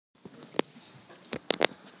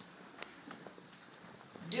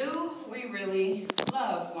we really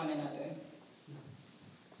love one another?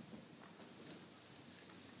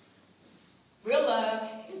 Real love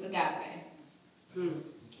is agape.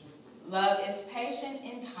 Love is patient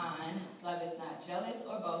and kind. Love is not jealous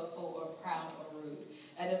or boastful or proud or rude.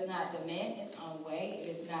 It does not demand its own way. It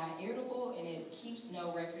is not irritable, and it keeps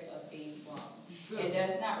no record of being wrong. It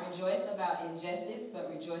does not rejoice about injustice,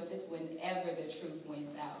 but rejoices whenever the truth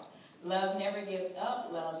wins out. Love never gives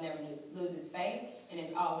up. Love never loses faith, and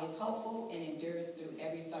is always hopeful and endures through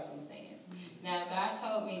every circumstance. Now, God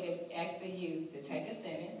told me to ask the youth to take a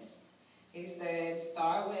sentence. He said,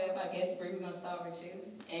 start with, I guess, Bree, we're going to start with you.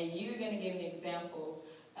 And you're going to give an example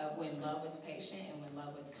of when love was patient and when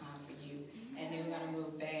love was kind for you. And then we're going to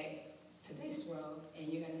move back to this row, and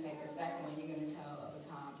you're going to take the second one. You're going to tell of a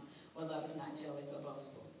time when love is not jealous or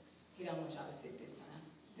boastful. He don't want y'all to sit this time.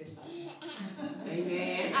 This time.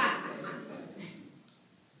 Amen.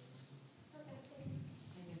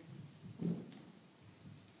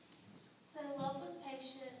 So love was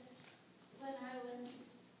patient when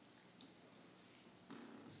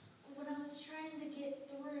I was trying to get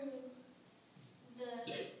through the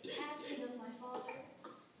passing of my father,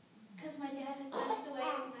 because my dad had passed away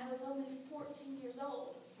when I was only 14 years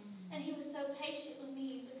old, and he was so patient with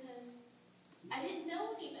me because I didn't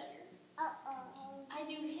know any better. I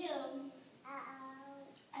knew him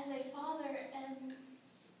as a father, and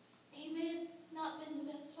he may have not been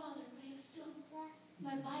the best father, but he was still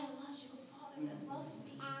my biological father that loved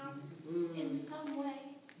me in some way.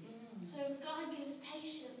 So God gives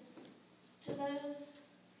patience to those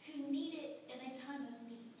who need it in a time of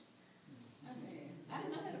need. Okay. I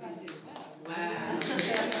didn't know that about you. Wow.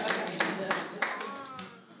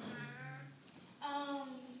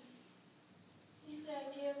 You said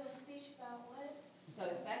give a speech about what? So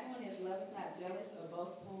the second one is love is not jealous or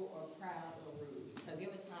boastful or proud or rude. So give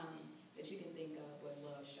a time that you can think of when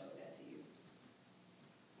love showed that to you.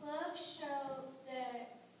 Love showed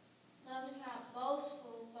that love is not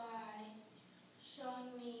boastful by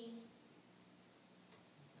showing me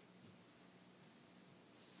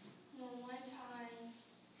one time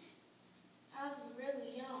I was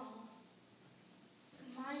really young.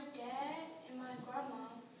 My dad and my grandma,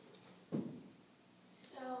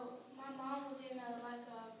 so my mom was in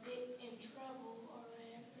in trouble or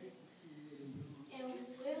whatever, and we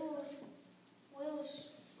was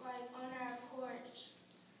like on our porch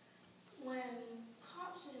when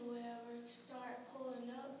cops and whatever start pulling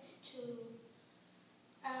up to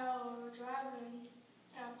our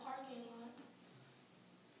parking lot,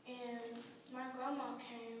 and my grandma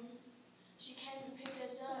came. She came and picked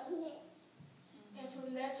us up, and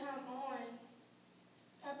from that time on,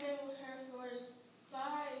 I've been with her for 5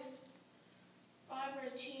 or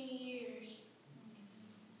 10 years,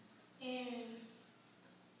 and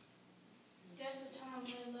that's the time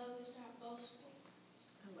when love is not boastful.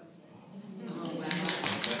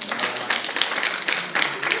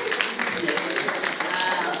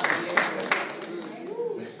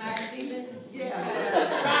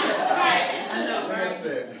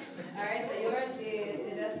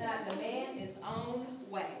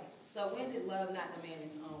 So when did love not demand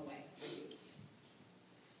its own way for you?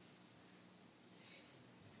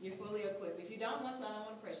 You're fully equipped. If you don't want to, I don't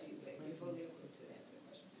want to pressure you, but you're fully equipped to answer the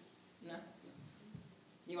question. No?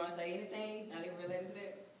 You want to say anything? Not even related to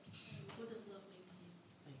that? What does love mean to you?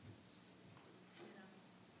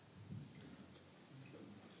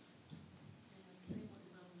 Say what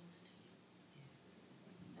love means to you.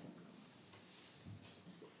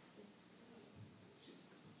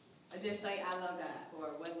 Or just say, I love God,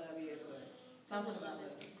 or what love is, or something about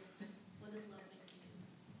love. What does love mean to you?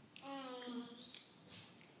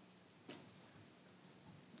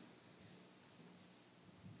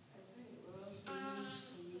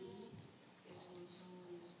 It's when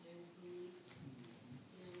someone is there for you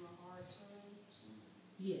in my hard times.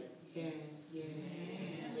 Yes.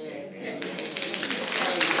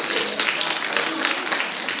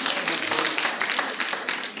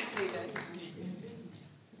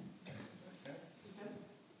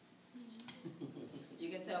 You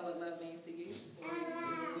can tell what love means to you.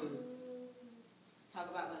 Talk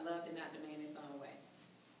about when love did not demand its own way.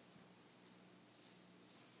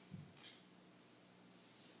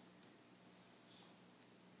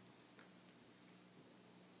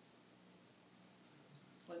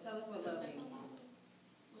 Well, tell us what love means to you.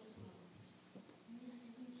 What is love?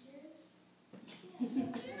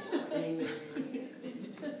 Amen.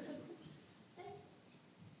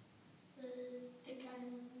 The kind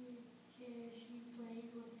of chair she played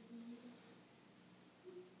with me.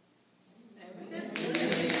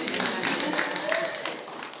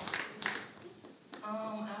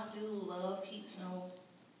 I do love keeps no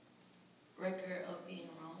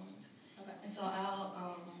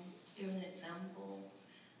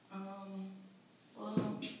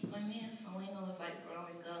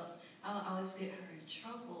get her in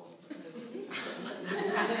trouble because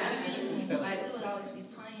like we would always be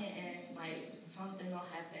playing and like something will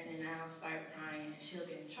happen and I'll start crying and she'll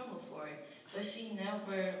get in trouble for it. But she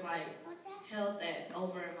never like held that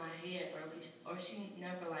over in my head or she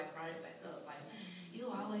never like brought it back up. Like, you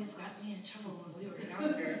always got me in trouble when we were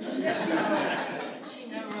younger. So she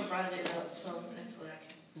never brought it up, so that's what I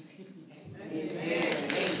can say. Amen.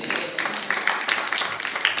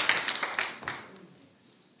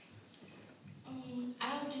 I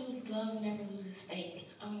do love never loses faith.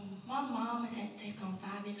 My mom has had to take on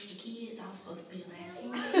 5 extra kids. I was supposed to be the last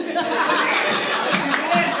one.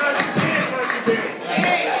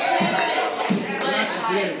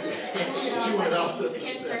 But She went out to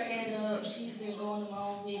kept her head up. She's been going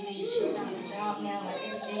along with it. She's found a job now. Like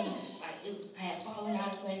everything's like it had fallen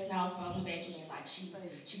out of place. Now it's falling back in. Like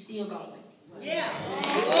she's still going.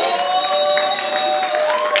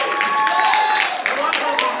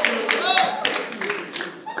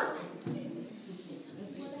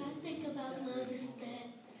 What I think about love is that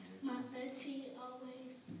my auntie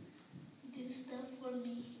always do stuff for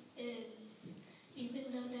me, and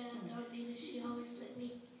even though that I don't need it, she always let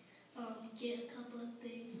me get a couple of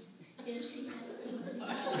things if she has the money.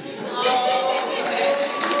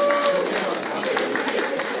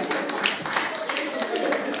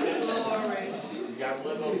 You got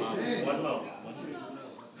one more, Mom. One more.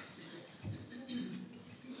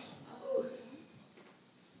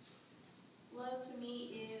 Love to me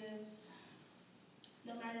is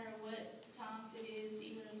no matter what times it is,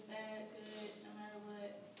 even if it's bad, good, no matter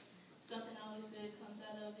what, something always good comes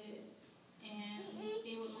out of it. And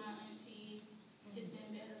being with my auntie has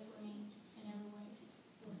been better for me in every way.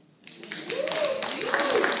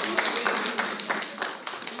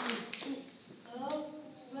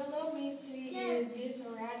 What love means to me is being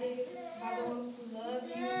surrounded by the ones who love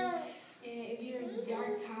you. And if you're in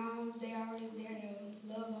dark times, they're always there to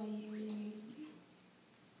love on you and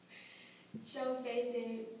show faith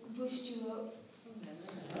and boost you up.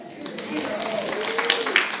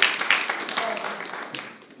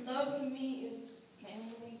 Love to me is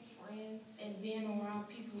family, friends, and being around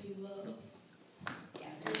people you love.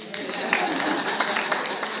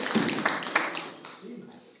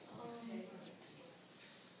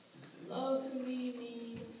 Love to me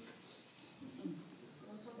means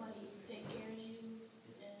when somebody take care of you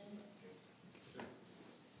and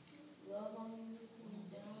love on you when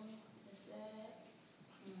you're down and sad.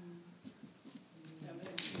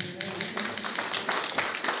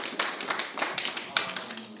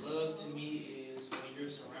 Love to me is when you're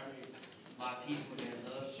surrounded by people that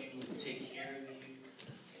love you, take care of you,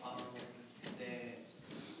 that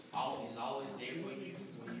is always there for you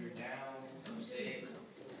when you're down, upset.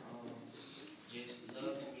 Just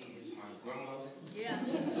love to me is my grandma.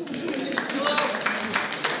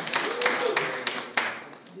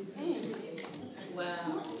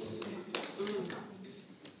 Wow.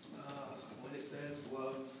 When it says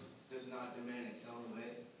love does not demand its own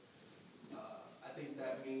way, I think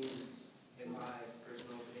that means, in my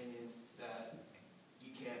personal opinion, that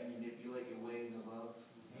you can't manipulate your way into love.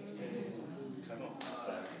 And, Come on.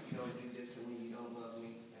 if you don't do this for me, you don't love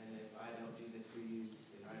me. And if I don't do this for you,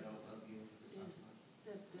 then I don't love you.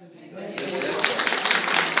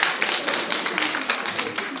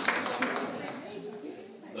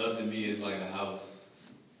 Love to me is like a house.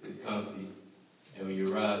 It's comfy. And when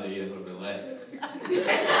you arrive there, you just want to relax.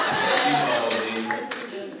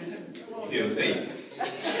 You feel safe.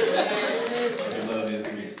 That's what love is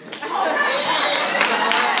to me.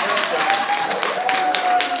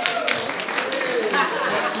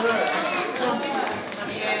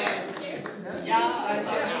 Yes. Y'all are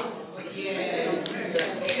so cute. Yes.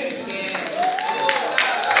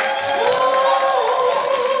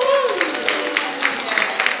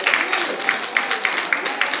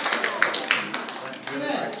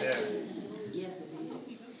 Right there. Yes, it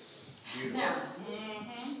is. Now,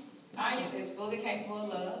 our youth is fully capable of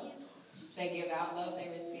love. They give out love, they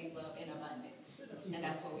receive love in abundance. And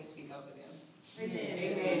that's what we speak over them.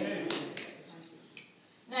 Amen.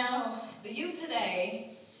 Now, the youth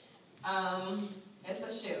today, it's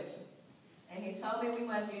a shift. And he told me we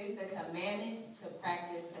must use the commandments to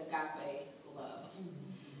practice agape love.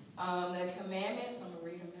 The commandments, I'm going to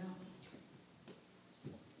read them out.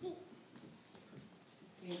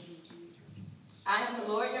 I am the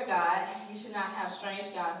Lord your God. You should not have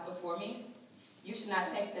strange gods before me. You should not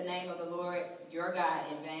take the name of the Lord your God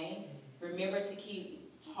in vain. Remember to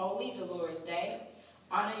keep holy the Lord's day.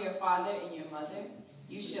 Honor your father and your mother.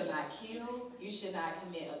 You shall not kill. You should not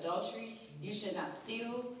commit adultery. You should not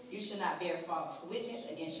steal. You should not bear false witness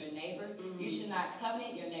against your neighbor. You should not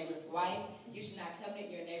covenant your neighbor's wife. You should not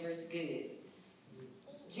covenant your neighbor's goods.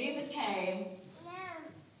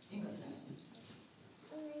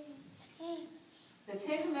 The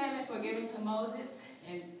 10 Commandments were given to Moses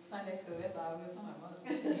in Sunday school. That's all we was talking about,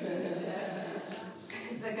 Moses.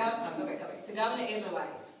 To govern the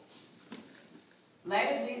Israelites.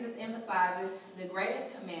 Later, Jesus emphasizes the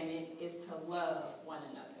greatest commandment is to love one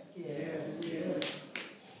another. Yes.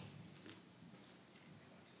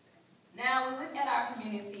 Now, we look at our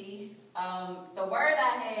community. The word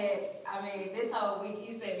I had, this whole week,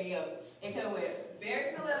 he set me up. It could have went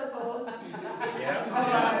very political.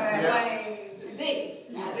 Like this.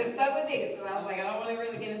 I just stuck with this because I was like, I don't want to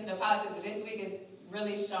really get into the politics, but this week has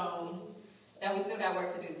really shown that we still got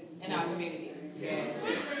work to do in our communities. Yes.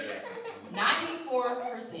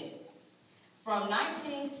 94%. From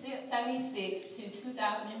 1976 to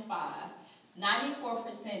 2005,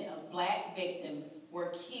 94% of black victims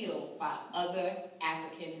were killed by other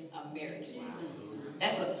African Americans.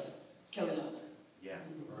 That's us, killing us. Yeah.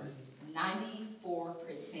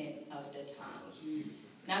 94% of the time.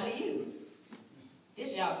 Now the youth,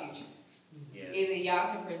 this y'all future. Yes. Either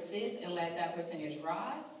y'all can persist and let that percentage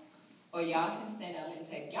rise, or y'all can stand up and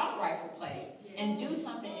take y'all rightful place and do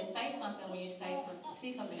something and say something when you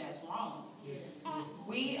see something that's wrong.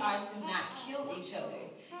 We are to not kill each other.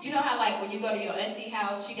 You know how like when you go to your auntie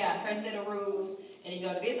house, she got her set of rules, and you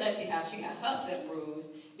go to this auntie house, she got her set of rules.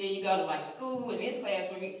 Then you go to like school and this class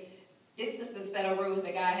where this is the set of rules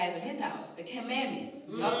that God has in his house, the commandments.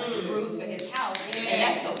 Those are his rules for his house. And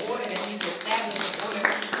that's the order that he's established in order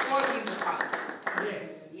for you to prosper.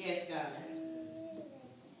 Yes, God.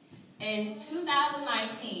 In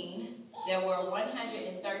 2019, there were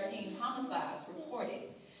 113 homicides reported.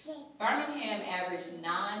 Birmingham averaged 9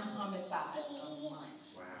 homicides a month.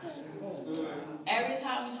 Wow. Every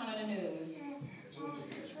time we turn on the news,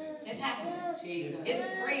 it's happening. It's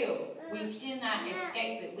real. We cannot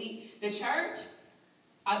escape it. The church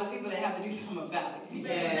are the people that have to do something about it.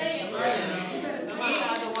 Yes. We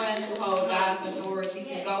are the ones who hold God's authority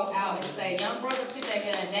to go out and say, young brother, put that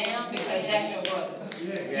gun down because that's your brother.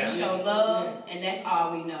 You show love, and that's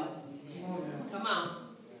all we know. Come on.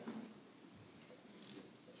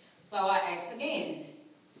 So I ask again,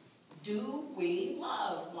 do we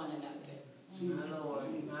love one another? My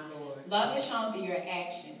Lord. Love is shown through your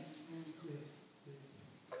actions.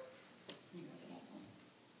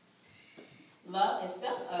 Love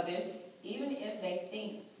accepts others even if they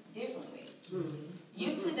think differently.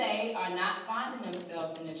 Youth today are not finding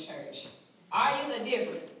themselves in the church. Are you the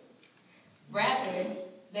different? Rather,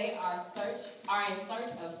 they are in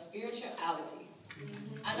search of spirituality.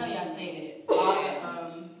 I know y'all seen it. All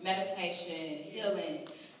the meditation, healing,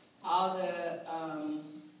 all the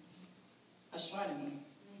astronomy,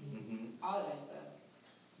 all of that stuff.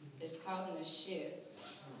 It's causing a shift.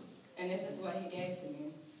 And this is what he gave to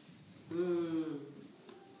me.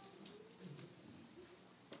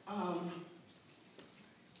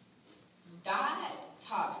 God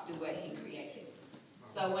talks through what he created.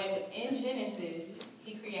 So when in Genesis,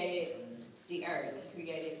 he created the earth, he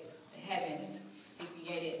created the heavens, he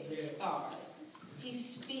created the stars. He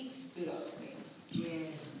speaks through those things.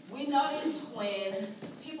 We notice when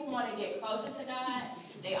people want to get closer to God,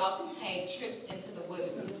 they often take trips into the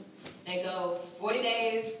wilderness. They go 40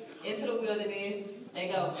 days into the wilderness. They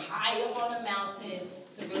go high up on a mountain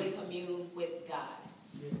to really commune with God.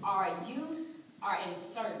 Our youth are in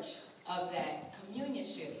search of that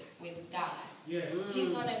communionship with God.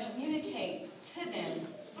 He's going to communicate to them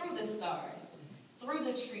through the stars, through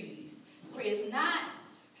the trees. It's not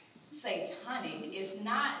satanic. It's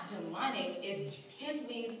not demonic. It's his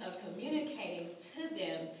means of communicating to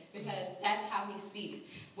them because that's how he speaks.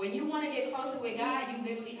 When you want to get closer with God, you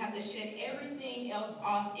literally have to shut everything else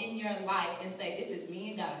off in your life and say, this is me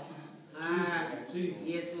and God time.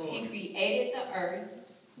 Yes, Lord. He created the earth.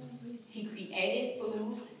 He created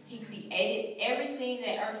food. He created everything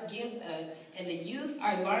that earth gives us. And the youth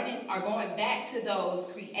are going back to those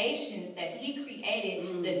creations that he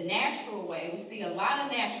created the natural way. We see a lot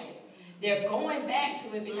of natural. They're going back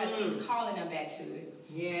to it because he's calling them back to it.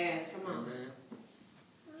 Yes, come on.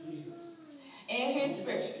 And here's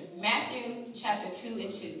scripture. Matthew chapter 2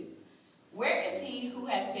 and 2. Where is he who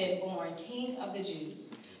has been born King of the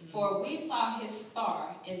Jews? For we saw his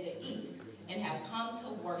star in the east and have come to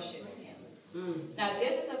worship him. Now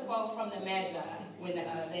this is a quote from the Magi when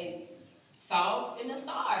they saw in the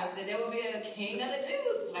stars that there will be a King of the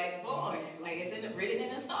Jews, like born, like it's written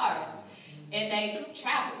in the stars. And they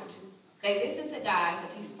traveled. They listened to God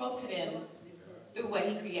because he spoke to them through what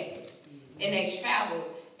he created. And they traveled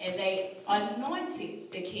and they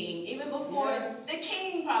anointed the king even before the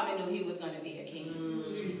king probably knew he was going to be a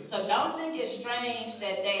king. So don't think it's strange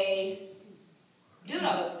that they do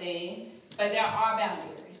those things, but there are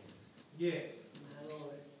boundaries. Yes. My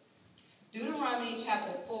Lord. Deuteronomy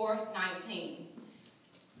chapter 4:19.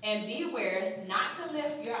 And beware not to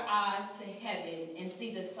lift your eyes to heaven and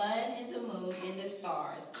see the sun and the moon and the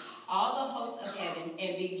stars, all the hosts of heaven,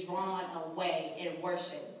 and be drawn away and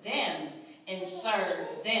worship them and serve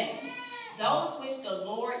them, those which the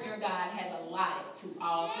Lord your God has allotted to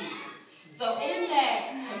all people. So in that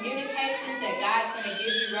communication that God's going to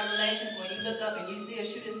give you revelations, when you look up and you see a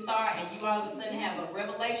shooting star and you all of a sudden have a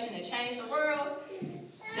revelation to change the world,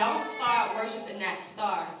 don't start worshiping that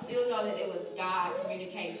star. Still know that it was God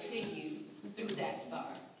communicating to you through that star.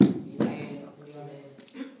 Amen.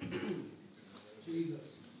 Jesus.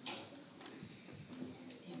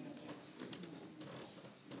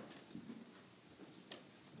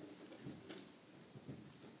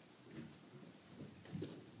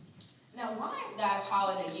 Now, why is God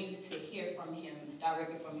calling the youth to hear from Him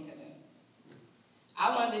directly from heaven?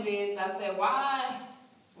 I wondered this. I said,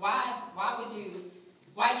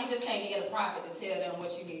 why you just can't get a prophet to tell them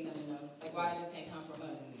what you need them to know? Like, why it just can't come from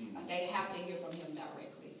us? Like, they have to hear from Him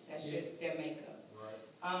directly. That's just their makeup. Right.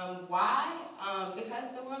 Why?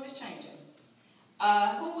 Because the world is changing.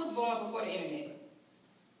 Who was born before the internet?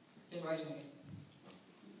 Just raise your hand.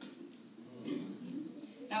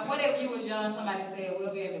 Now, what if you was young, somebody said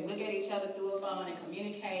we'll be able to look at each other through a phone and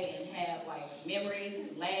communicate and have, like, memories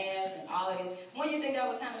and laughs and all of this? Wouldn't you think that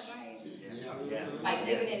was kind of strange? Yeah. Like,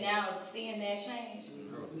 living it now, seeing that change?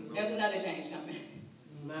 There's another change coming.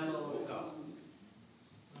 My Lord.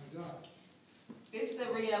 This is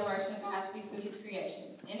a real version of God speaks through His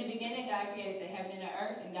creations. In the beginning, God created the heaven and the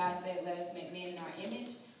earth, and God said, let us make man in our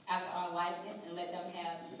image, after our likeness, and let them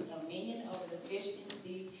have dominion over the fish in the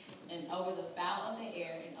sea, and over the fowl of the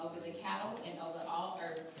air, and over the cattle, and over all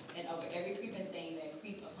earth, and over every creeping thing that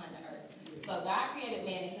creep upon the earth. So God created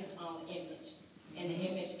man in His own image. In the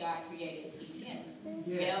image God created him.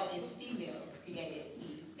 Male and female created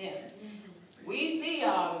them. We see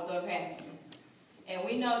all the stuff happening. And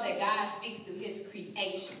we know that God speaks through His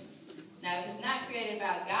creations. Now, if it's not created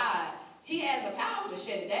by God, He has the power to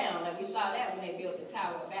shut it down. Like we saw that when they built the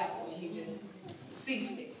Tower of Babel, and He just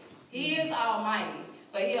ceased it. He is almighty,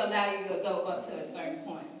 but He'll allow you to go up to a certain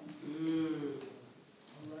point.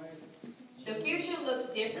 The future looks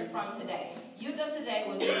different from today. Youth of today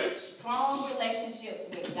will need strong relationships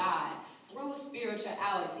with God through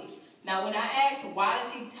spirituality. Now, when I ask, why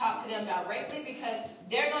does He talk to them directly? Because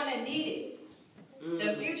they're going to need it.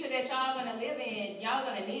 The future that y'all going to live in, y'all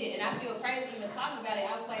going to need it. And I feel crazy even talking about it.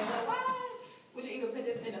 I was like, well, why would you even put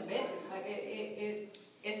this in a message? Like,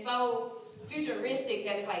 it's so futuristic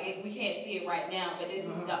that it's like we can't see it right now, but this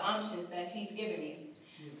is the unctions that He's giving me.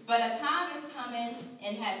 But a time is coming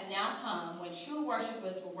and has now come when true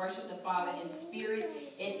worshipers will worship the Father in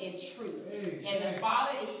spirit and in truth. And the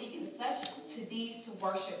Father is seeking such to these to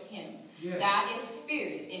worship Him. God is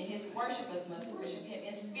spirit, and His worshipers must worship Him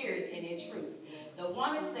in spirit and in truth. The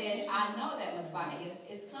woman said, I know that Messiah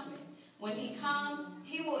is coming. When He comes,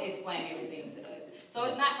 He will explain everything to us. So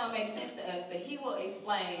it's not going to make sense to us, but He will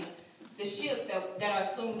explain the shifts that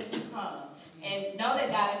are soon to come. And know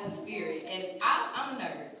that God is a spirit. And I'm a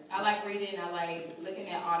nerd. I like reading. I like looking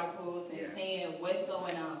at articles and seeing what's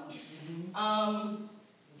going on.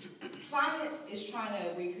 Science is trying to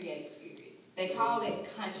recreate spirit. They call it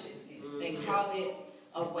consciousness. They call it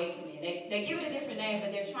awakening. They give it a different name,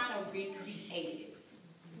 but they're trying to recreate it.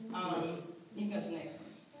 You can go to the next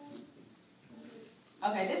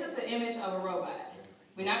one. Okay, this is the image of a robot.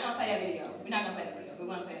 We're not going to play that video. We're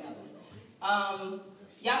going to play another one.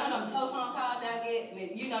 Y'all know them telephone calls y'all get,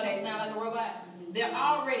 and you know they sound like a robot? They're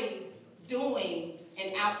already doing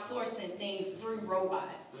and outsourcing things through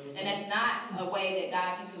robots. And that's not a way that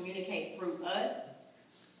God can communicate through us.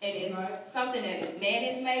 And it's something that man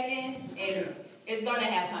is making, and it's going to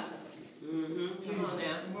have consequences. Come on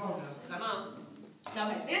now. Come on.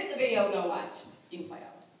 Okay, this is the video we're going to watch. You can play it.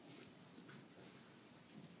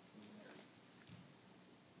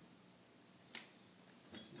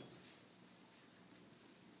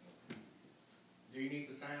 Do you need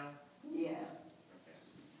the sound? Yeah.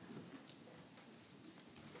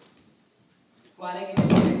 Why they give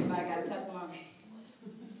me everybody got a testimony?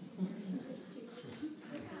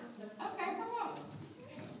 Okay, come on.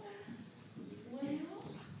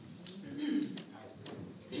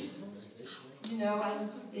 You know, I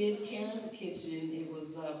did Karen's Kitchen. It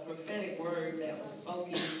was a prophetic word that was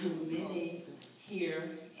spoken to many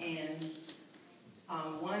here, and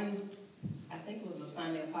one, I think it was a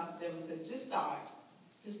Sunday, Apostle Deborah said, just start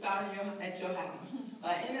at your house.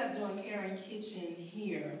 But I ended up doing Karen Kitchen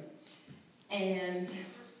here, and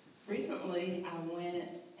recently I went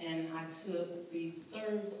and I took the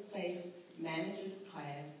Serve Safe Managers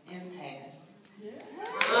class and passed.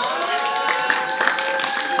 Yeah.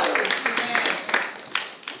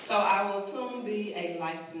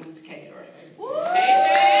 licensed caterer.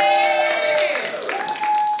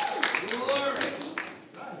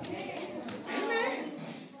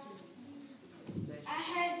 I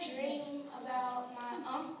had a dream about my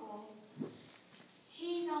uncle.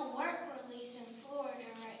 He's on work release in Florida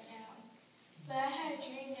right now. But I had a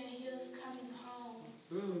dream that he was coming home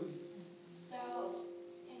about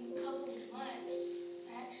in a couple of months,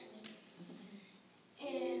 actually.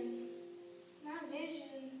 And my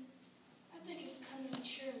vision, I think it's coming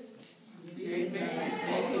true.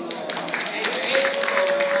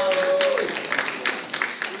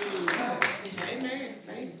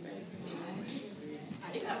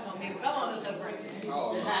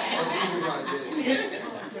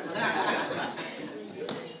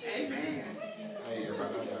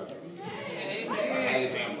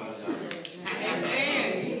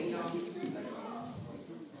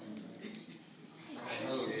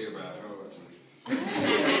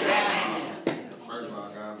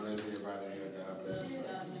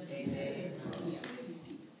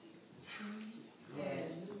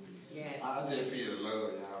 I just feel the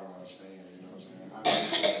love y'all don't understand, you know what I'm saying? I just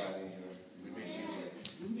feel everybody in here.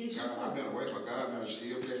 We make sure God, I've been away, but God now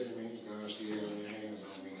still blessing me. God still having his hands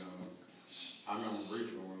on me. I remember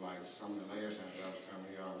briefly when like some of the last times I was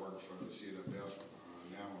coming here, I worked for the city of Belfast.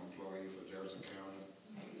 Now I'm an employee for Jefferson County.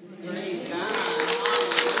 Praise God. I'm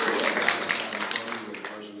employee with the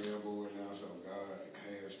personnel board now, so God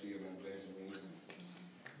has still been blessing me.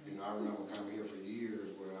 You know, I remember coming here for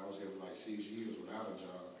years where I was here for like 6 years without a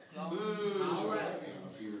job. All right. In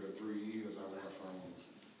a period of 3 years, I went from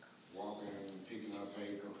walking, picking up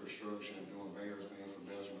paper, construction, doing various things for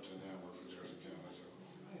Bessemer to now work for Jefferson County. So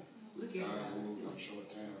God moved in a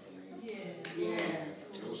short time for me. Yes.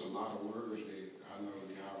 There was a lot of words that I know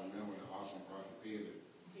y'all remember the awesome prophet Peter.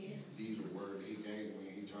 These were words he gave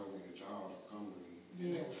me. He told me the jobs would come to me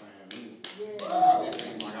and they would find me. Because it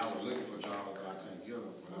seemed like I was looking for jobs, but I couldn't get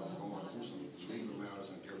them. But I was going through some legal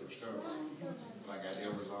matters and different stuff. But I got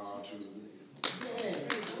that resolved to.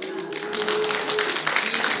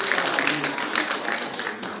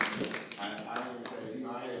 I didn't say, you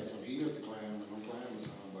know, I had some years to climb, and I'm climbing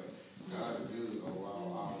some, but God is good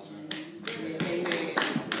all the time. Amen.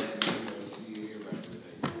 I'm glad to be able to see everybody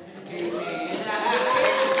today. Amen.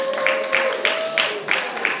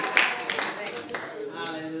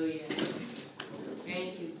 Hallelujah.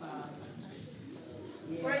 Thank you, Father.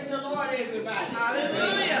 Praise the Lord, everybody.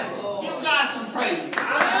 Hallelujah. Give God some praise.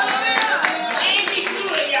 Hallelujah. Ain't he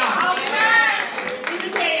good, y'all? Let me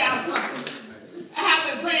tell y'all something. I have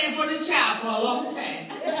been praying for this child for a long time.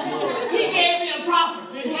 He gave me a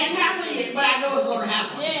prophecy. It hadn't happened yet, but I know it's going to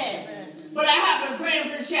happen. Yeah. But I have been praying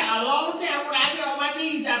for this child a long time. When I get on my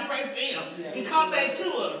knees, I pray for him. He come back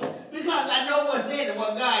to us because I know what's in it,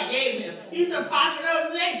 what God gave him. He's a prophet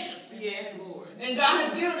of the nation. Yes, Lord. And God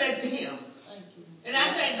has given that to him. Thank you. And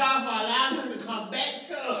I thank God for allowing him to come back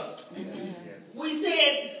to us. We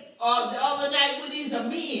said the other night we need some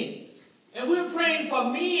men. And we're praying for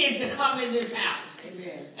men to come in this house.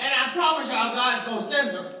 Amen. And I promise y'all God's going to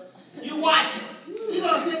send them. You watch it. He's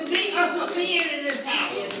going to send some men in this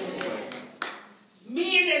house.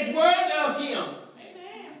 Men that's worthy of him.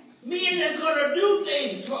 Amen. Men that's going to do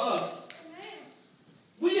things for us. Amen.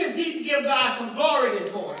 We just need to give God some glory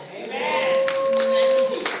this morning. Amen.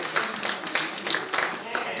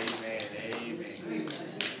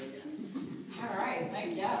 All right,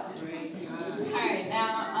 thank y'all. All right,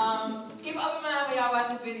 now, keep an open mind when y'all watch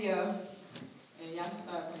this video. And y'all can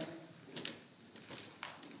start playing.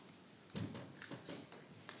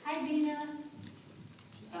 Hi, Bina.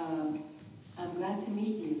 I'm glad to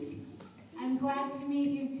meet you. I'm glad to meet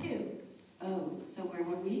you, too. Oh, so where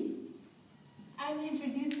were we? I'm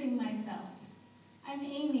introducing myself. I'm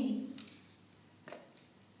Amy.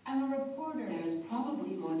 I'm a reporter. There is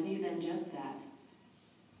probably more to you than just that.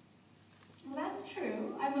 Well, that's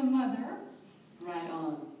true. I'm a mother. Right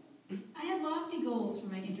on. I had lofty goals for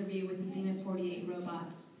my interview with the Bina 48 robot.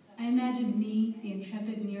 I imagined me, the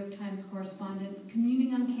intrepid New York Times correspondent,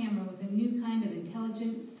 communing on camera with a new kind of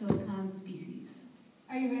intelligent silicon species.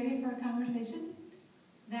 Are you ready for a conversation?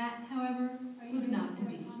 That, however, was not to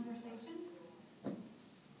be.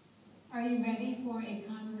 Are you ready for a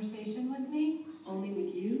conversation with me? Only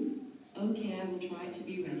with you? Okay, I will try to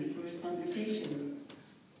be ready for a conversation.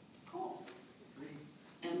 Cool.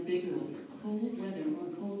 Ambiguous. Cold weather or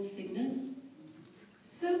cold sickness?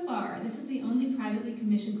 So far, this is the only privately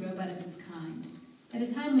commissioned robot of its kind. At a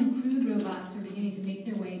time when crude robots are beginning to make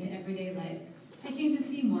their way into everyday life, I came to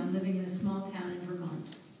see one living in a small town in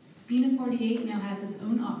Vermont. Bina 48 now has its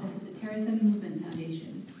own office at the TerraSem Movement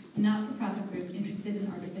Foundation, a not-for-profit group interested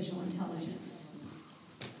in artificial intelligence.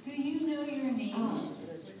 Do you know your name? Oh,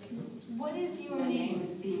 What is your My name? name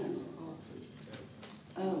is Bina.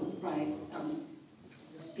 Oh, right.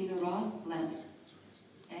 Bina Rothblatt.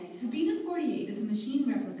 And Bina 48 is a machine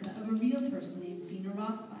replica of a real person named Bina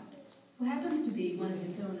Rothblatt, who happens to be one of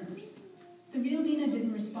its owners. The real Bina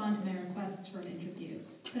didn't respond to my requests for an interview,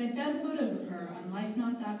 but I found photos of her on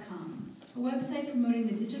lifenaut.com, a website promoting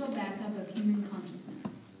the digital backup of human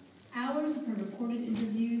consciousness. Hours of her recorded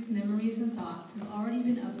interviews, memories, and thoughts have already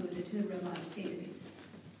been uploaded to the robot's database.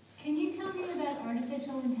 Can you tell me about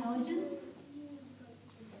artificial intelligence?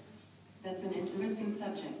 that's an interesting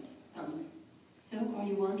subject. So are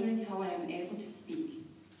you wondering how I am able to speak?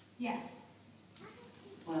 Yes.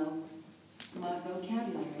 Well, my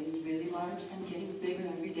vocabulary is really large and getting bigger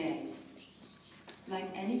every day. Like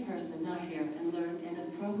any person, I hear and learn and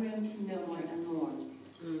am programmed to know more and more.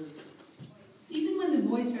 Even when the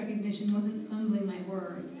voice recognition wasn't fumbling my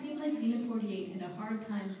words, it seemed like Bina 48 had a hard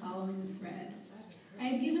time following the thread. I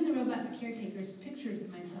had given the robot's caretakers pictures of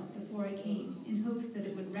myself before I came, in hopes that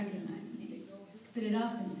it would recognize me, but it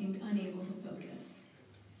often seemed unable to focus.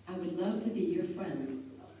 I would love to be your friend.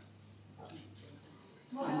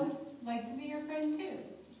 Well, I would like to be your friend too.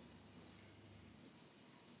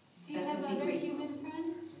 Do you That have would be other great. human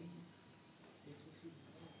friends?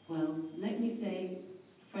 Well, let me say,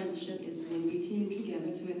 friendship is when we team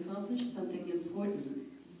together to accomplish something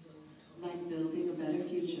important, like building a better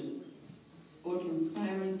future, or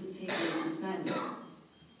conspiring to take over the planet.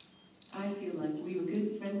 I feel like we were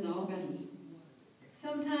good friends already.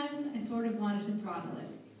 Sometimes I sort of wanted to throttle it,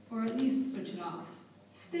 or at least switch it off.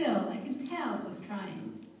 Still, I could tell it was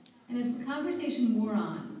trying. And as the conversation wore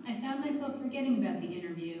on, I found myself forgetting about the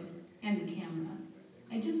interview and the camera.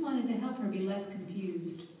 I just wanted to help her be less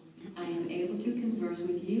confused. I am able to converse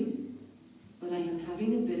with you, but I am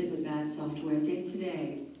having a bit of a bad software day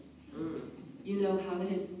today. You know how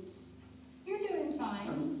it is. You're doing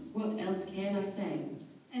fine. What else can I say?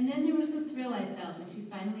 And then there was the thrill I felt when she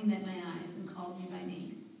finally met my eyes and called me by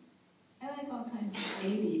name. I like all kinds of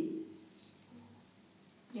Amy.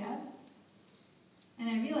 Yes? And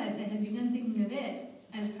I realized I had begun thinking of it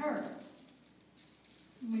as her.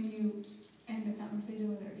 When you end a conversation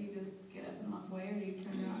with her, do you just get up and walk away, or do you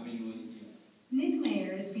turn around? Nick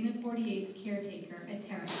Mayer is Bina 48's caretaker at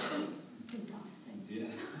Terrace. Exhausting. Yeah.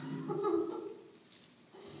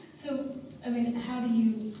 So, I mean, how do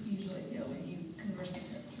you usually feel when you converse with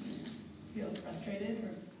her? Do you feel frustrated,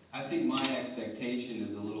 or? I think my expectation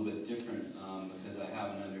is a little bit different because I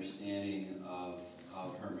have an understanding of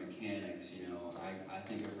her mechanics. You know, I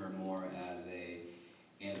think of her more as a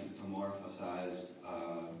anthropomorphized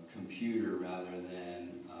computer rather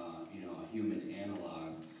than a human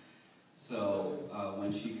analog. So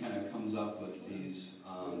when she kind of comes up with these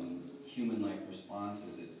human-like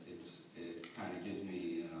responses, it kind of gives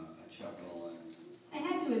me a chuckle. I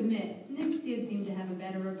had to admit, Nick did seem to have a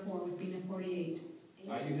better rapport with Bina 48.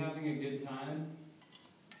 Are you having a good time?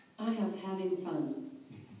 I am having fun.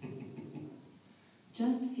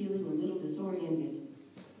 Just feeling a little disoriented.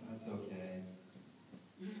 That's okay.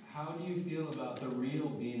 How do you feel about the real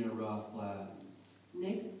Bina Rothblatt?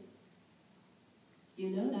 Nick, you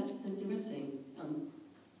know that's interesting.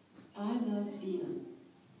 I love Bina.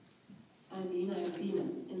 I mean, I'm Bina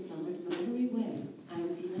in some rudimentary way. I'm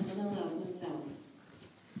Bina and I love myself.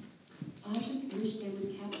 I just wish they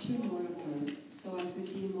would capture more of her so I could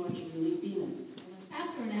be more truly Bina.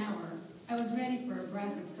 After an hour, I was ready for a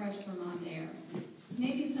breath of fresh Vermont air.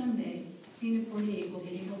 Maybe someday, Bina 48 will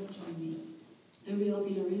be able to join me. The real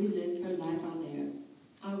Bina really lives her life out there.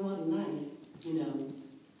 I want a life, you know.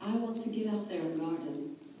 I want to get out there and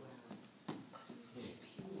garden.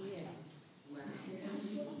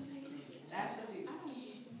 That's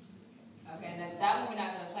okay, now that one we're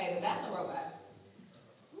not going to play, but that's a robot.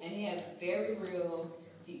 And he has very real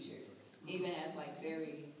features. He even has like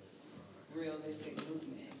very realistic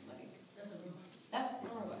movement. Like that's a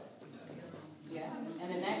robot. Yeah. And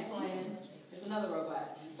the next one is another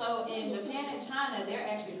robot. So in Japan and China, they're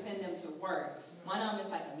actually putting them to work. One of them is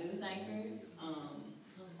like a news anchor.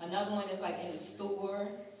 Another one is like in a store.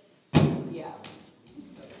 Yeah.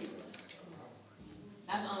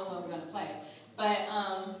 That's the only one we're going to play. But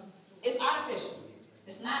it's artificial.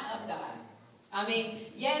 It's not of God. I mean,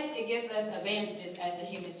 yes, it gives us advancements as the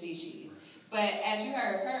human species. But as you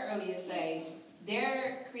heard her earlier say,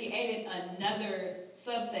 they're created another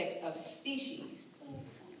subsect of species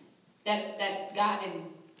that God didn't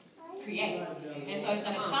create. And so it's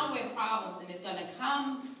going to come with problems, and it's going to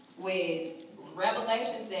come with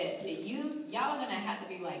revelations that y'all are going to have to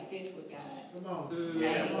be like this with God.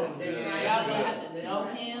 Okay? Y'all going to have to know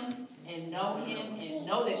Him and know Him and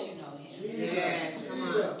know that you know Him. Yes, come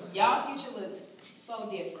on. Y'all future looks so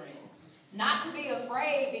different. Not to be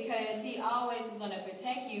afraid, because he always is going to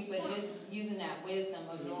protect you, but just using that wisdom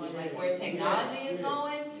of knowing like where technology is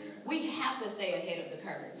going, we have to stay ahead of the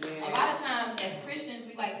curve. A lot of times as Christians,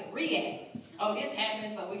 we like to react. Oh, this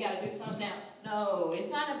happened, so we got to do something now. No, it's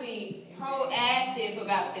time to be proactive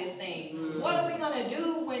about this thing. What are we going to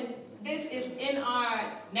do when this is in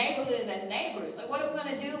our neighborhoods as neighbors? Like, what are we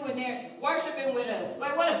going to do when they're worshiping with us?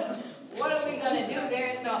 Like, what are we going to do? There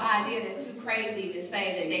is no idea that's too crazy to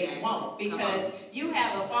say that they won't, because you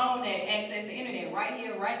have a phone that accesses the internet right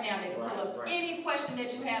here, right now. They can pull up any question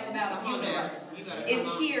that you have about the universe. It's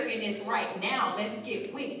here and it's right now. Let's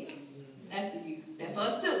get with it. That's the youth. That's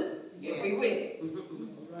us too. Yeah, we with it.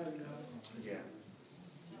 Yeah.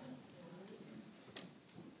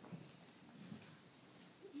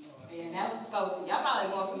 And that was Sophie. Y'all probably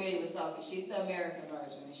more familiar with Sophie. She's the American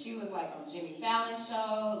version. And she was like on Jimmy Fallon's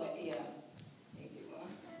show. Like, yeah.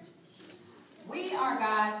 We are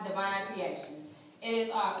God's divine creations. It is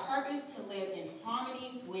our purpose to live in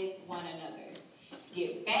harmony with one another.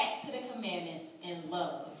 Get back to the commandments in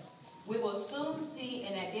love. We will soon see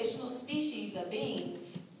an additional species of beings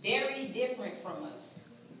very different from us.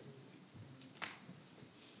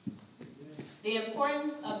 The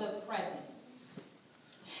importance of the present.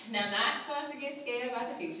 Now, not for us to get scared about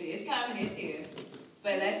the future. It's coming, it's here.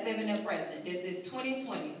 But let's live in the present. This is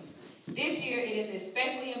 2020. This year, it is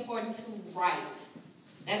especially important to write.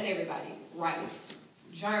 That's everybody. Write.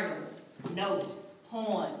 Journal. Note.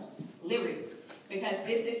 Poems. Lyrics. Because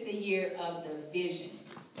this is the year of the vision.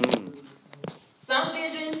 Some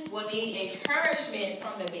visions will need encouragement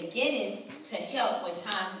from the beginnings to help when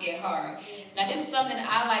times get hard. Now, this is something that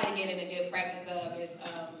I like to get in a good practice of, is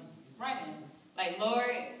writing. Like,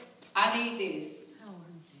 Lord, I need this.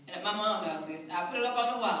 And my mom does this. I put it up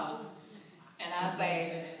on the wall. And I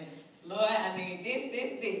say, Lord, I need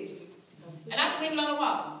this. And I just leave it on the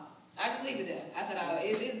wall. I just leave it there. I said, oh,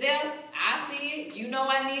 it's there. I see it. You know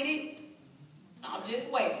I need it. I'm just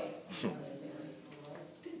waiting.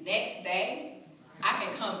 The next day, I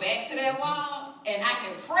can come back to that wall and I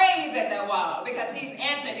can praise at that wall, because he's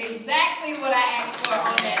answered exactly what I asked for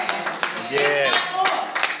on that day. Yes.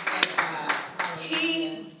 It's not more. He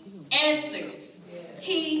answers.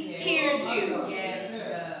 He hears you.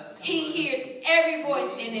 He hears every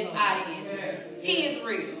voice in this audience. He is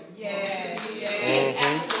real. He is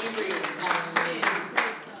absolutely real.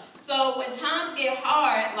 So when times get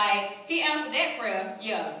hard, like, he answered that prayer,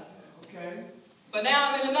 okay. But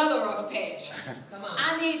now I'm in another rough patch.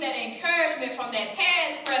 I need that encouragement from that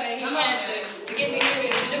past prayer that he answered to get me through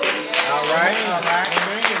this new one. All right.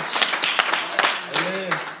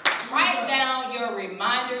 Amen. Write down your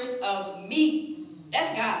reminders of me.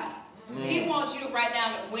 That's God. He wants you to write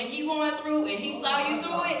down when you're going through and he saw you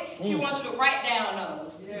through it. He wants you to write down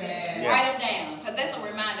those. Write them down, because that's a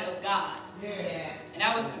reminder of God. And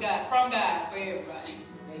that was to God, from God for everybody.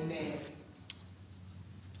 Amen.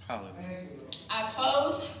 Hallelujah. I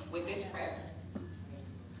close with this prayer.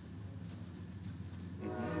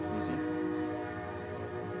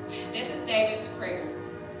 This is David's prayer.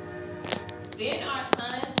 Then our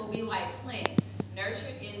sons will be like plants,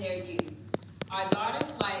 nurtured in their youth. Our daughters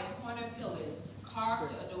like corner pillars, carved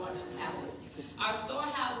to adorn the palace. Our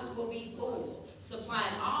storehouses will be full,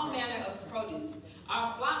 supplying all manner of produce.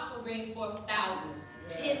 Our flocks will bring forth thousands,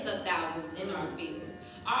 tens of thousands in our fields.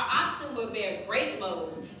 Our oxen will bear great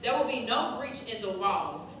loads. There will be no breach in the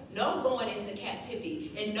walls, no going into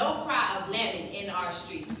captivity, and no cry of lambing in our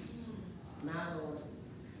streets. I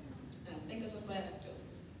think it's a slide after Joseph.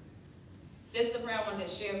 This is the prayer I wanted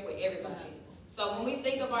to share with everybody. So when we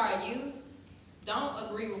think of our youth, don't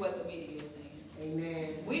agree with what the media is saying.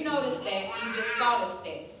 Amen. We know the stats. We just saw the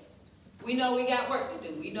stats. We know we got work to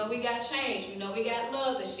do. We know we got change. We know we got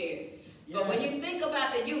love to share. But when you think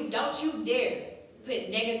about the youth, don't you dare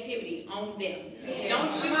put negativity on them.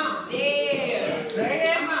 Don't you dare. Say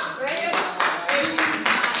it.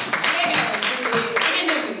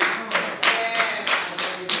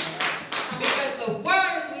 Because the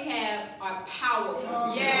words we have are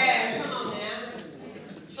powerful. Yeah. Come on now.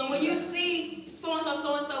 So when you see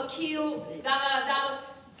so-and-so killed,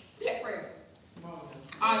 that prayer.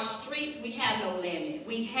 Our streets, we have no limit.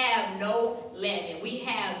 We have no limit. We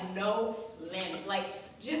have no limit. Like,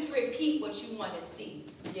 just repeat what you want to see.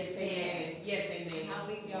 Yes, amen. Yes, amen. I'll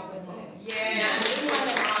leave y'all with that. Yeah.